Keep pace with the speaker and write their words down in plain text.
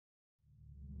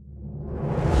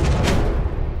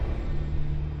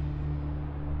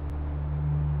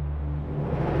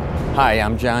Hi,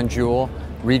 I'm Jewell,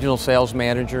 Regional Sales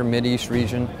Manager, Mideast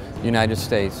Region, United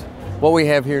States. What we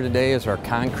have here today is our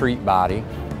concrete body,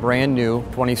 brand new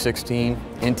 2016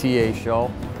 NTA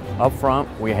show. Up front,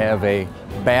 we have a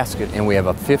basket and we have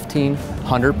a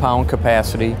 1,500-pound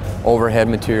capacity overhead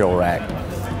material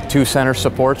rack. Two center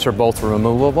supports are both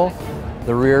removable.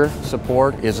 The rear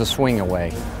support is a swing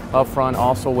away. Up front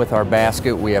also with our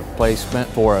basket, we have placement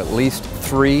for at least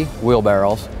 3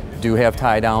 wheelbarrows. Do have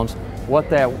tie downs.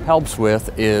 What that helps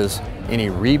with is any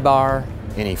rebar,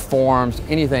 any forms,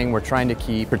 anything we're trying to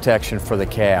keep protection for the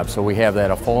cab. So we have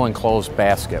that a full enclosed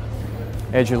basket.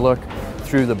 As you look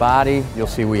through the body, you'll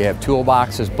see we have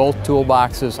toolboxes. Both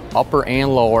toolboxes, upper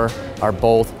and lower, are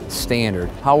both standard.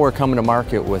 How we're coming to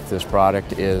market with this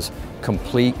product is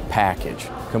complete package.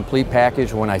 Complete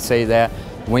package, when I say that,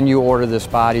 when you order this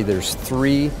body, there's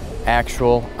 3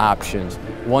 actual options.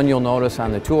 One you'll notice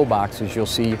on the toolboxes, you'll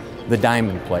see the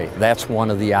diamond plate. That's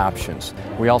one of the options.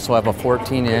 We also have a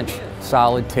 14-inch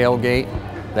solid tailgate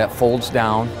that folds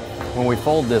down. When we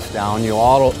fold this down, you'll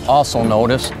also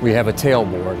notice we have a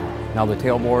tailboard. Now the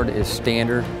tailboard is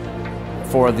standard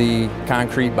for the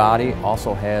concrete body,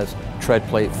 also has tread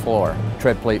plate floor.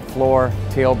 Tread plate floor,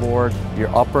 tailboard,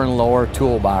 your upper and lower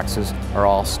toolboxes are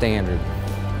all standard.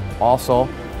 Also,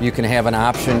 you can have an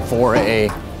option for a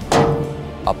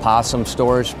possum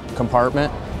storage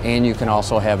compartment, and you can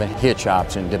also have a hitch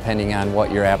option depending on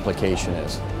what your application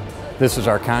is. This is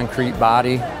our concrete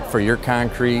body for your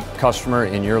concrete customer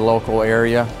in your local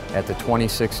area at the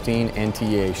 2016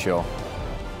 NTA show.